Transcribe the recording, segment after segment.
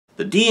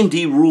The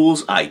D&D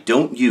rules I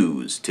don't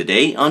use,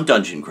 today on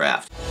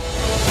DungeonCraft.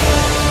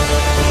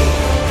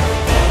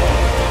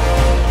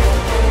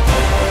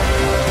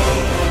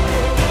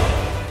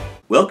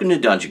 Welcome to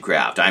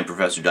DungeonCraft. I'm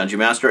Professor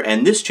DungeonMaster,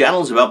 and this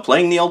channel is about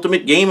playing the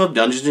ultimate game of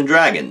Dungeons &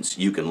 Dragons.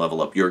 You can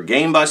level up your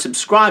game by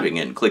subscribing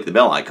and click the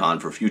bell icon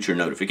for future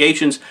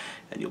notifications,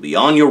 and you'll be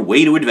on your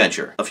way to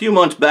adventure. A few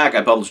months back,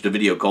 I published a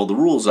video called The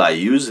Rules I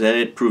Use, and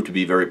it proved to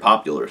be very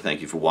popular.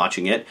 Thank you for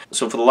watching it.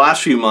 So for the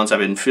last few months, I've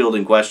been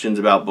fielding questions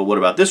about, but what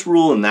about this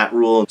rule and that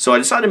rule? So I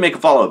decided to make a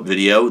follow-up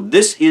video.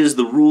 This is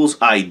the rules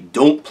I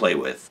don't play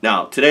with.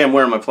 Now, today I'm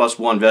wearing my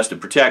 +1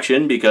 vested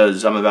protection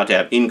because I'm about to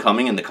have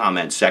incoming in the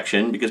comments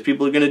section because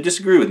people are going to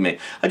disagree with me.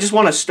 I just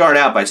want to start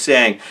out by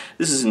saying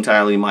this is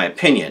entirely my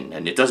opinion,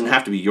 and it doesn't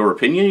have to be your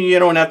opinion. You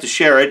don't have to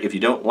share it. If you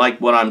don't like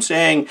what I'm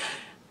saying,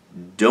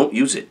 don't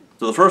use it.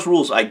 So the first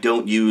rules I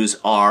don't use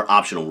are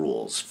optional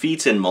rules,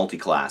 feats and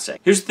multi-classing.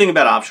 Here's the thing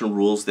about optional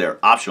rules, they're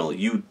optional.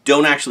 You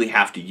don't actually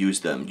have to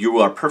use them. You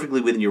are perfectly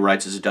within your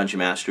rights as a Dungeon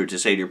Master to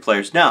say to your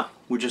players, no,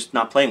 we're just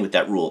not playing with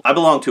that rule. I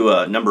belong to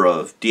a number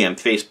of DM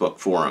Facebook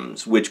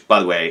forums, which,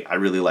 by the way, I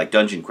really like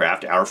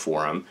DungeonCraft, our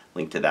forum,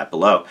 link to that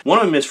below. One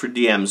of them is for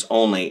DMs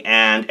only,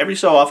 and every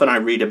so often I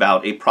read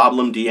about a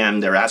problem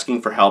DM, they're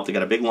asking for help, they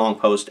got a big long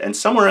post, and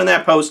somewhere in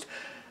that post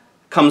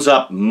comes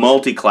up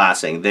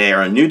multi-classing. They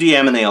are a new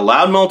DM and they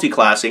allowed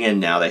multi-classing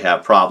and now they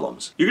have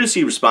problems. You're going to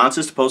see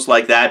responses to posts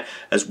like that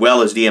as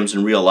well as DMs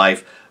in real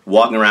life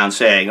walking around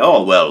saying,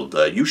 oh, well,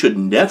 you should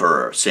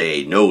never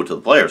say no to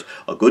the players.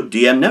 A good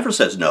DM never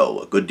says no.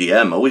 A good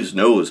DM always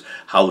knows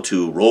how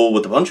to roll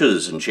with the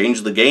punches and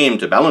change the game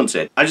to balance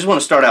it. I just want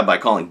to start out by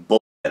calling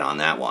bull on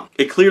that one.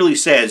 It clearly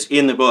says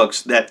in the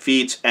books that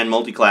feats and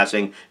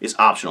multi-classing is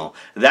optional.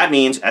 That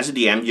means, as a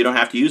DM, you don't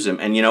have to use them.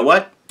 And you know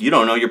what? You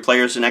don't know your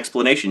players an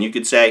explanation. You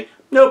could say,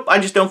 nope, I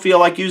just don't feel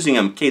like using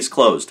them. Case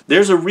closed.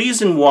 There's a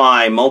reason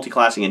why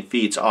multi-classing and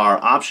feats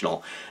are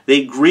optional.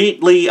 They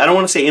greatly, I don't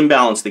want to say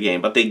imbalance the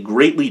game, but they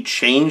greatly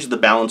change the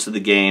balance of the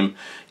game,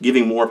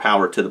 giving more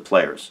power to the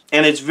players.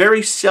 And it's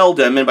very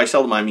seldom, and by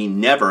seldom I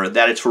mean never,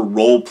 that it's for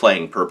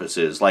role-playing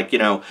purposes. Like, you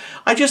know,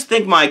 I just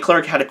think my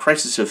cleric had a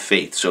crisis of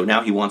faith, so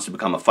now he wants to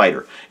become a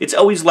fighter. It's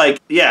always like,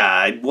 yeah,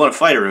 I want a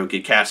fighter who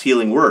could cast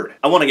Healing Word.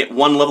 I want to get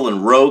 1 level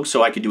in Rogue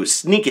so I could do a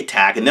sneak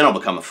attack, and then I'll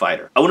become a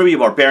fighter. I want to be a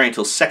Barbarian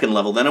until 2nd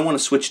level, then I want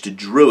to switch to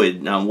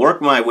Druid, now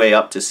work my way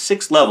up to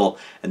 6th level,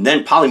 and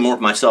then polymorph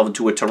myself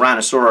into a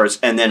Tyrannosaurus,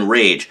 and then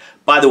Rage.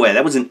 By the way,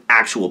 that was an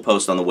actual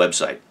post on the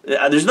website.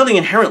 There's nothing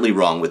inherently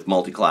wrong with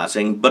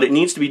multi-classing, but it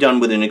needs to be done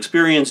with an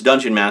experienced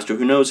Dungeon Master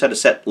who knows how to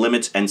set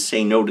limits and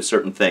say no to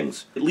certain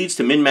things. It leads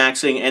to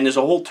min-maxing, and there's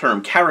a whole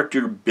term,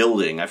 character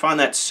building. I find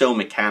that so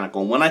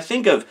mechanical. When I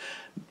think of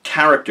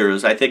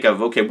characters, I think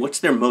of, okay, what's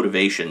their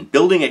motivation?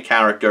 Building a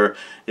character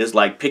is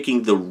like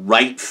picking the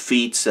right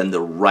feats and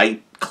the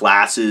right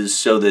classes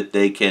so that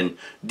they can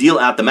deal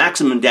out the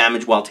maximum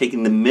damage while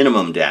taking the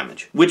minimum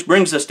damage. Which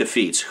brings us to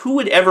feats. Who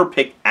would ever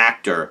pick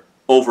Actor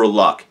over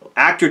Luck?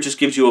 Actor just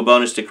gives you a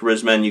bonus to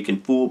Charisma and you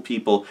can fool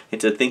people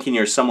into thinking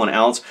you're someone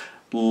else.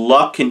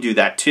 Luck can do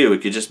that too.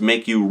 It could just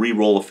make you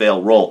re-roll a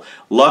failed roll.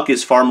 Luck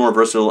is far more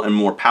versatile and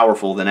more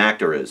powerful than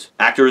Actor is.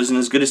 Actor isn't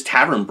as good as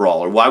Tavern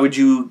Brawler. Why would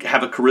you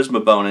have a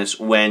Charisma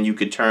bonus when you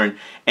could turn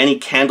any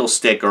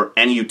candlestick or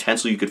any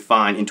utensil you could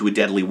find into a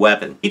deadly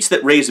weapon? Feats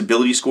that raise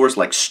ability scores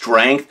like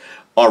Strength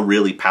are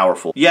really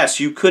powerful. Yes,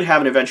 you could have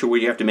an adventure where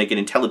you have to make an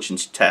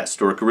intelligence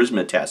test or a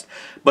charisma test,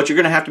 but you're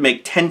going to have to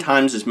make 10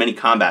 times as many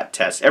combat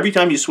tests. Every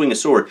time you swing a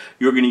sword,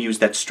 you're going to use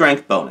that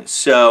strength bonus.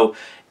 So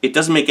it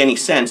doesn't make any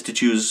sense to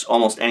choose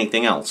almost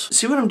anything else.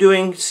 See what I'm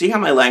doing? See how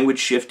my language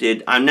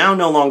shifted? I'm now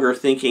no longer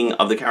thinking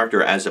of the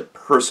character as a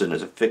person,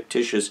 as a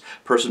fictitious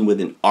person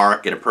with an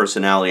arc and a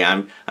personality.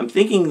 I'm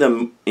thinking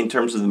them in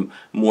terms of them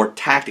more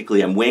tactically.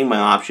 I'm weighing my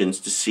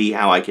options to see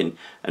how I can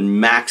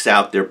max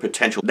out their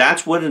potential.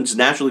 That's what is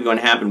naturally going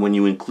to happen when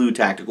you include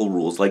tactical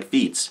rules like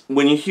feats.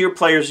 When you hear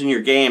players in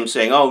your game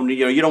saying, oh,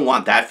 you know, you don't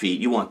want that feat,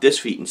 you want this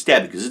feat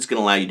instead because it's going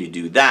to allow you to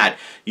do that,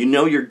 you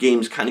know your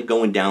game's kind of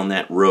going down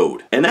that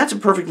road. And that's a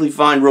perfectly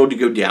fine road to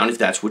go down if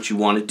that's what you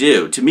want to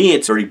do. To me,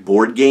 it's very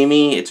board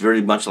gamey. It's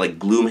very much like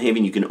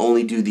Gloomhaven. You can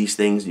only do these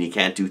things and you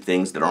can't do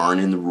things that aren't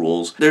in the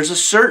rules. There's a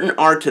certain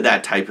art to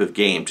that type of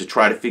game to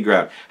try to figure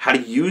out how to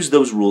use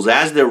those rules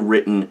as they're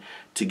written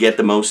to get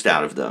the most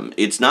out of them.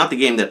 It's not the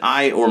game that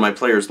I or my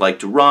players like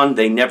to run.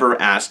 They never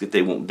ask if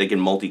they can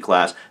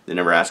multi-class. They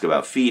never ask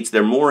about feats.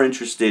 They're more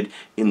interested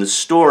in the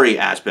story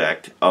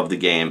aspect of the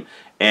game,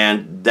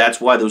 and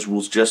that's why those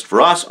rules just for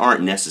us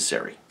aren't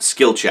necessary.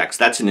 Skill checks,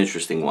 that's an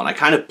interesting one. I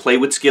kind of play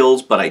with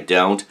skills, but I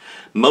don't.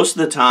 Most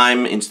of the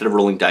time, instead of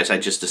rolling dice, I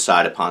just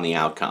decide upon the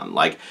outcome.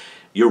 Like,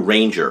 your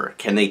ranger,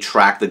 can they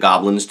track the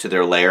goblins to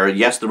their lair?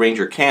 Yes, the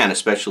ranger can,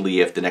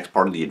 especially if the next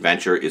part of the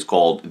adventure is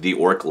called the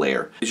orc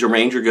lair. Is your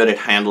ranger good at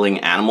handling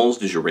animals?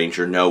 Does your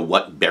ranger know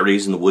what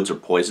berries in the woods are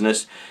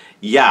poisonous?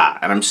 Yeah,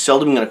 and I'm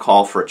seldom going to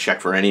call for a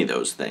check for any of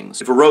those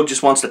things. If a rogue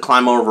just wants to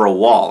climb over a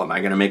wall, am I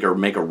going to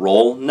make a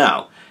roll?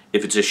 No.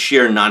 If it's a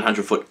sheer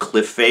 900-foot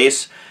cliff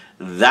face,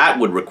 that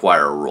would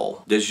require a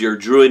roll. Does your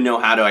druid know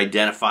how to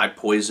identify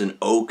poison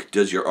oak?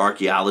 Does your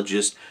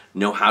archaeologist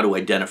know how to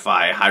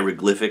identify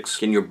hieroglyphics?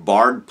 Can your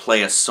bard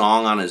play a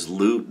song on his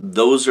lute?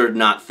 Those are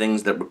not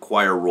things that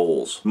require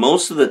rolls.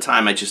 Most of the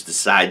time I just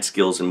decide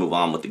skills and move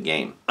on with the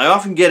game. I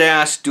often get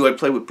asked, do I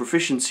play with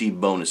proficiency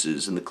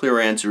bonuses? And the clear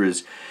answer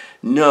is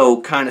no,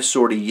 kinda,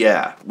 sorta,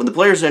 yeah. When the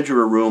players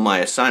enter a room, I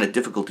assign a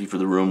difficulty for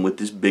the room with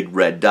this big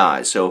red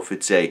die. So if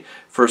it's a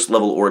first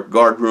level orc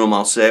guard room,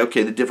 I'll say,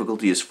 okay, the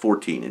difficulty is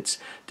 14. It's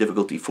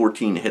difficulty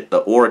 14 to hit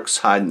the orcs,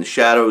 hide in the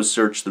shadows,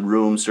 search the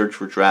room, search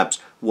for traps,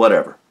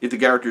 whatever. If the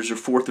characters are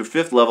 4th or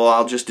 5th level,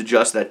 I'll just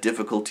adjust that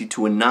difficulty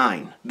to a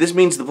 9. This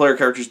means the player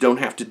characters don't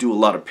have to do a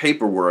lot of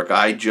paperwork.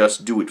 I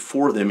just do it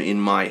for them in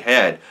my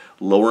head,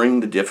 lowering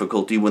the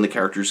difficulty when the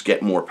characters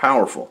get more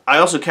powerful. I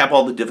also cap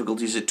all the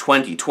difficulties at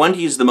 20.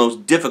 20 is the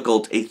most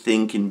difficult a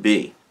thing can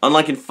be.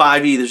 Unlike in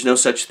 5e, there's no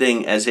such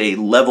thing as a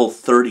level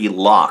 30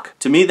 lock.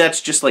 To me, that's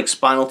just like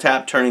Spinal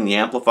Tap turning the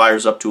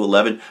amplifiers up to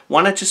 11.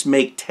 Why not just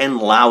make 10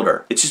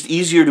 louder? It's just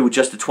easier to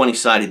adjust a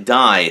 20-sided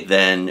die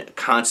than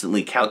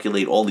constantly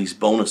calculate all these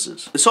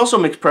bonuses. This also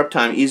makes prep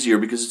time easier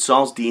because it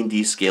solves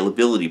D&D's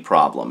scalability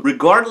problem.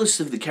 Regardless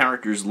of the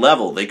character's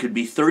level, they could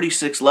be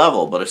 36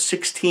 level, but a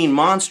 16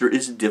 monster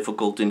is a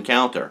difficult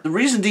encounter. The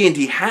reason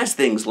D&D has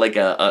things like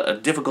a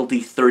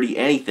difficulty 30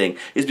 anything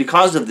is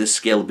because of this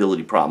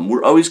scalability problem.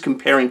 We're always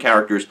comparing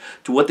characters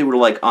to what they were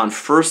like on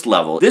first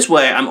level. This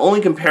way, I'm only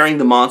comparing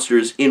the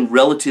monsters in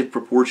relative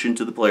proportion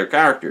to the player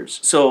characters.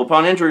 So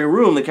upon entering a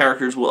room, the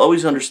characters will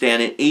always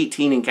understand an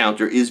 18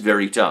 encounter is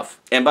very tough.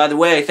 And by the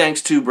way,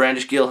 thanks to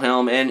Brandish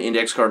Gilhelm and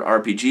Index Card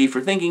RPG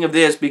for thinking of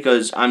this,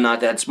 because I'm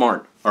not that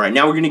smart. Alright,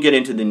 now we're going to get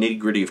into the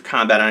nitty-gritty of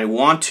combat, and I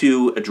want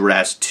to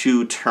address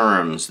two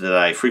terms that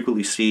I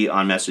frequently see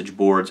on message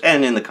boards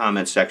and in the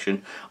comments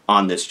section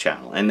on this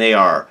channel, and they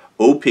are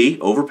OP,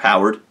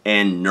 overpowered,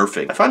 and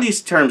nerfing. I find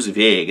these terms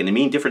vague, and they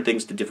mean different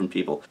things to different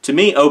people. To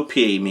me, OP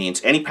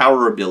means any power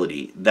or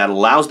ability that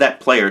allows that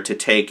player to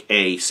take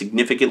a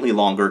significantly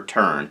longer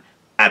turn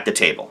at the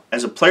table.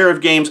 As a player of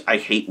games, I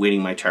hate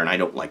waiting my turn. I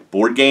don't like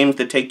board games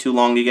that take too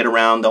long to get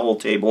around the whole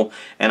table,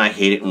 and I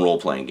hate it in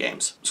role-playing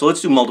games. So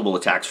let's do multiple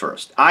attacks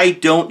first. I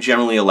don't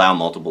generally allow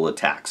multiple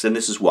attacks, and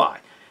this is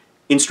why.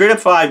 In straight up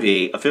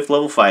 5e, a 5th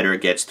level fighter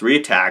gets 3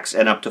 attacks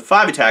and up to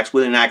 5 attacks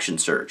with an action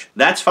surge.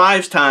 That's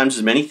 5 times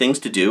as many things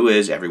to do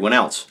as everyone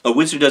else. A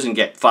wizard doesn't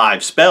get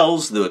 5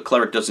 spells, the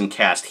cleric doesn't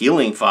cast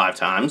healing 5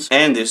 times,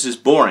 and this is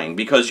boring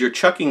because you're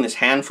chucking this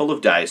handful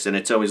of dice and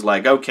it's always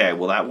like, okay,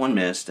 well that one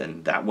missed,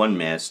 and that one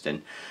missed,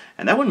 and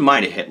that one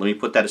might have hit, let me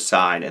put that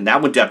aside, and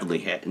that one definitely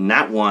hit, and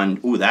that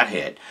one, ooh, that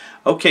hit.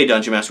 Okay,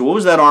 Dungeon Master, what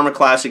was that armor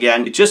class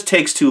again? It just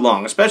takes too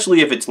long,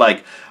 especially if it's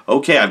like,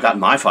 okay, I've got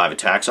my 5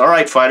 attacks. All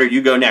right, fighter,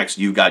 you go next.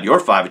 You got your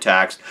 5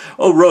 attacks.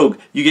 Oh, rogue,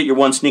 you get your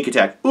 1 sneak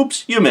attack.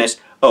 Oops, you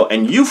missed. Oh,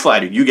 and you,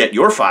 fighter, you get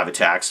your 5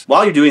 attacks.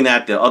 While you're doing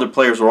that, the other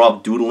players are all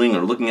doodling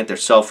or looking at their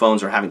cell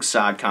phones or having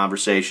side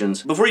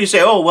conversations. Before you say,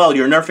 oh, well,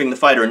 you're nerfing the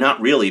fighter,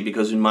 not really,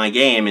 because in my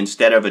game,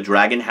 instead of a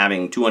dragon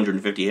having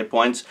 250 hit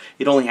points,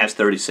 it only has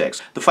 36.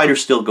 The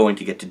fighter's still going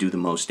to get to do the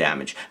most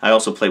damage. I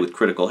also play with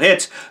critical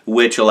hits,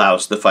 which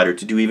allows the fighter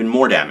to do even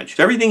more damage.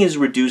 So everything is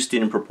reduced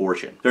in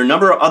proportion. There are a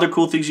number of other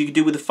cool things you could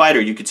do with the fighter.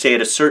 You could say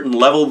at a certain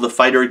level, the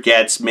fighter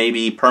gets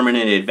maybe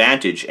permanent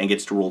advantage and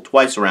gets to roll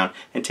twice around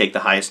and take the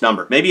highest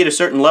number. Maybe at a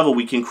certain level,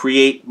 we can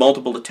create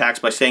multiple attacks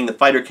by saying the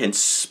fighter can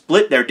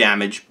split their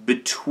damage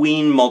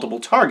between multiple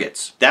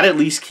targets. That at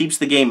least keeps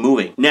the game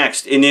moving.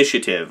 Next,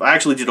 initiative. I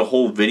actually did a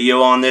whole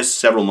video on this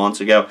several months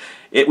ago.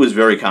 It was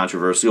very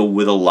controversial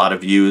with a lot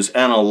of views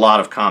and a lot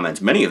of comments,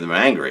 many of them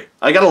angry.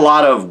 I got a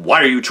lot of,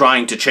 why are you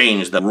trying to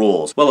change the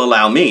rules? Well,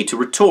 allow me to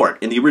retort.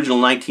 In the original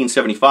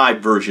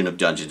 1975 version of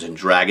Dungeons &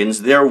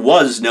 Dragons, there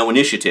was no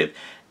initiative.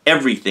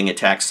 Everything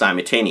attacks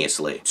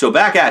simultaneously. So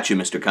back at you,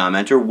 Mr.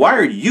 Commenter, why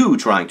are you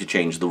trying to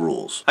change the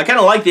rules? I kind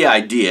of like the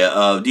idea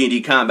of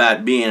D&D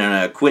combat being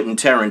a Quentin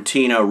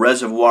Tarantino,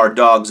 Reservoir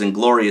Dogs, and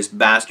Glorious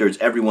Bastards,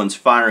 everyone's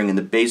firing in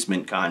the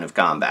basement kind of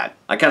combat.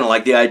 I kind of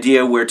like the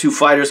idea where 2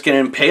 fighters can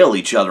impale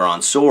each other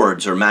on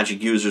swords, or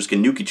magic users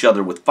can nuke each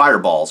other with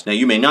fireballs. Now,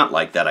 you may not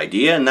like that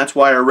idea, and that's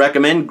why I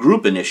recommend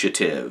group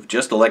initiative.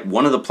 Just elect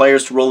one of the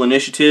players to roll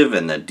initiative,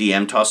 and the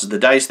DM tosses the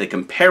dice, they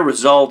compare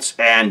results,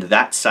 and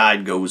that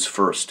side goes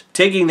first,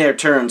 taking their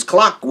turns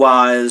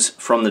clockwise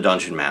from the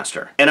Dungeon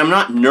Master. And I'm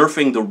not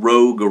nerfing the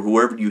rogue or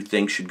whoever you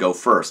think should go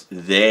first.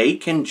 They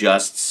can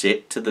just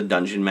sit to the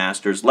Dungeon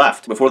Master's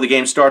left. Before the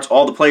game starts,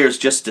 all the players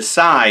just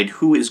decide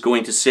who is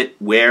going to sit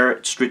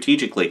where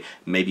strategically.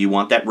 Maybe you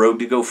want that rogue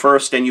to go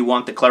first and you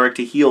want the cleric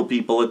to heal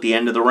people at the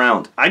end of the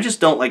round. I just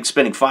don't like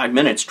spending 5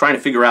 minutes trying to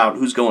figure out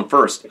who's going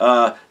first.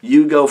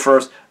 You go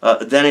first.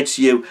 then it's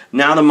you,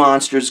 now the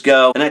monsters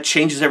go, and that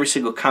changes every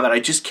single combat. I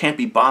just can't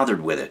be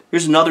bothered with it.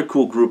 Here's another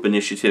cool group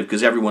initiative,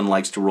 because everyone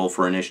likes to roll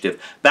for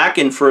initiative. Back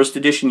in first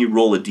edition, you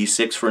roll a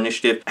d6 for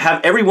initiative.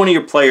 Have every one of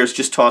your players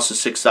just toss a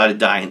 6-sided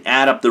die and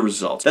add up the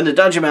results. Then the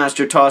Dungeon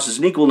Master tosses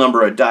an equal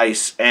number of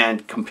dice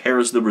and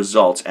compares the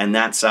results, and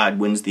that side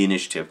wins the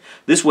initiative.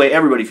 This way,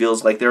 everybody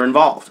feels like they're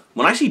involved.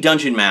 When I see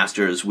Dungeon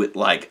Masters with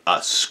like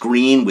a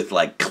screen with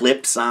like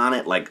clips on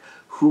it, like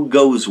who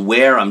goes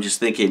where, I'm just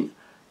thinking,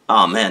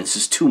 oh man, this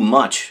is too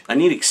much. I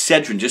need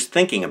Excedrin just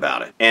thinking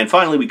about it. And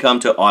finally we come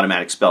to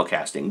automatic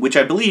spellcasting, which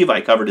I believe I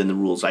covered in the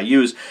rules I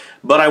use,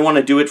 but I want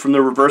to do it from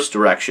the reverse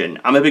direction.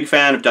 I'm a big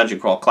fan of Dungeon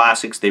Crawl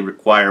Classics. They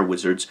require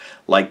wizards,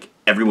 like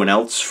everyone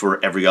else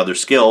for every other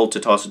skill, to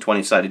toss a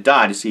 20-sided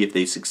die to see if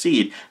they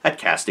succeed at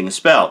casting a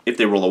spell. If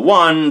they roll a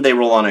 1, they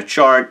roll on a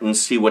chart and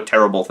see what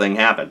terrible thing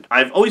happened.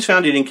 I've always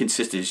found it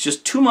inconsistent. It's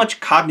just too much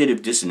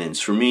cognitive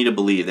dissonance for me to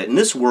believe that in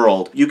this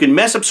world you can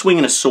mess up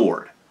swinging a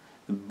sword.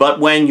 But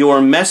when you're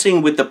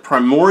messing with the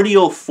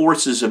primordial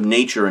forces of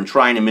nature and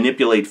trying to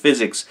manipulate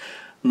physics,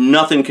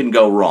 nothing can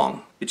go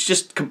wrong. It's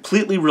just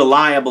completely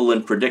reliable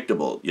and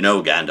predictable. You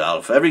know,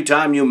 Gandalf, every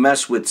time you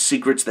mess with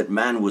secrets that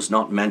man was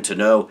not meant to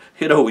know,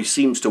 it always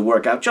seems to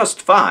work out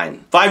just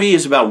fine. 5e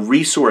is about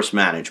resource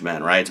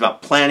management, right? It's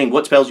about planning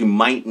what spells you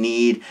might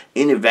need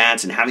in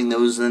advance and having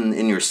those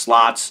in your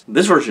slots.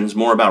 This version is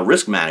more about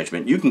risk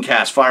management. You can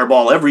cast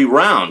Fireball every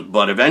round,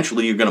 but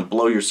eventually you're going to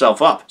blow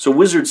yourself up. So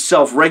wizards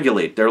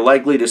self-regulate. They're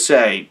likely to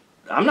say,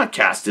 I'm not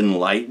casting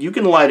light. You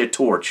can light a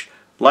torch.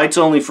 Light's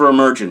only for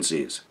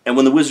emergencies. And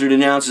when the wizard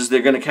announces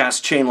they're going to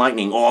cast Chain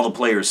Lightning, all the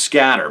players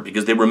scatter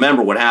because they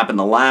remember what happened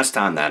the last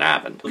time that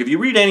happened. If you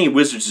read any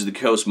Wizards of the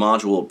Coast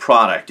module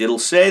product, it'll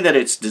say that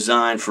it's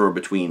designed for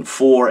between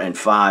 4 and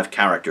 5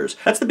 characters.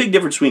 That's the big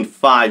difference between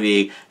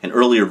 5e and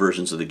earlier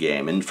versions of the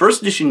game. In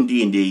first edition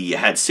D&D, you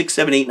had 6,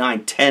 7, 8,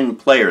 9, 10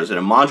 players, and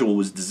a module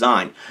was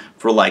designed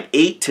for like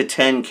 8 to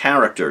 10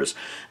 characters.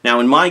 Now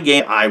in my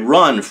game, I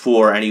run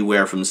for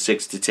anywhere from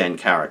 6 to 10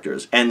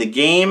 characters, and the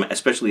game,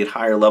 especially at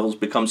higher levels,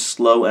 becomes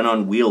slow and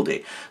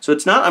unwieldy. So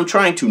it's not I'm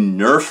trying to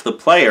nerf the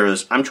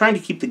players, I'm trying to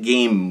keep the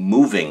game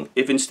moving.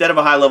 If instead of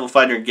a high-level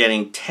fighter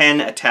getting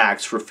 10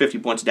 attacks for 50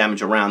 points of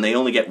damage a round, they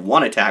only get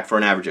 1 attack for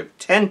an average of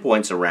 10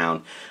 points a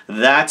round,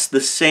 that's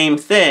the same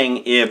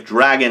thing if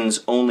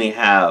dragons only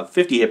have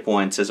 50 hit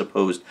points as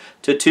opposed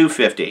to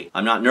 250.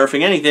 I'm not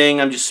nerfing anything,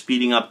 I'm just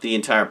speeding up the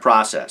entire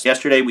process.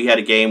 Yesterday we had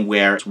a game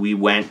where we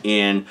went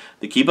in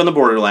the Keep on the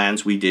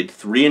Borderlands. We did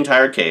 3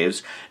 entire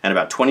caves and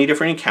about 20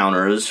 different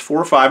encounters. 4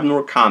 or 5 of them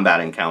were combat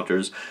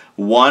encounters.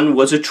 1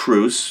 was a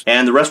truce,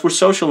 and the rest were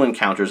social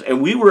encounters. And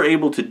we were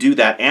able to do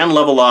that and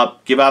level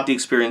up, give out the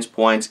experience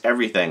points,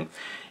 everything,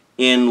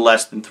 in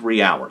less than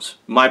 3 hours.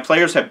 My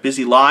players have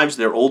busy lives,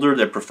 they're older,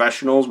 they're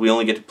professionals, we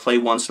only get to play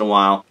once in a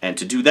while, and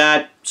to do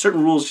that,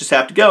 certain rules just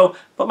have to go,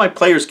 but my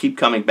players keep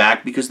coming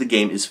back because the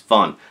game is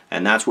fun,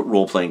 and that's what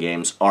role-playing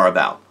games are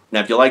about. Now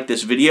if you like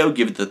this video,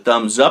 give it the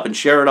thumbs up and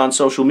share it on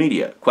social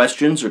media.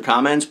 Questions or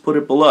comments, put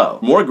it below.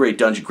 For more great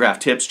Dungeon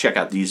Craft tips, check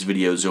out these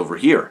videos over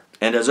here.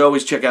 And as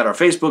always, check out our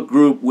Facebook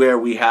group where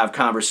we have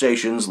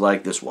conversations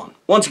like this one.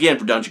 Once again,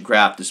 for Dungeon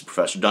Craft, this is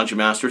Professor Dungeon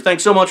Master.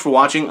 Thanks so much for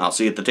watching. I'll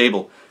see you at the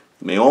table.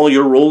 May all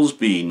your rolls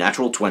be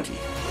natural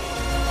 20.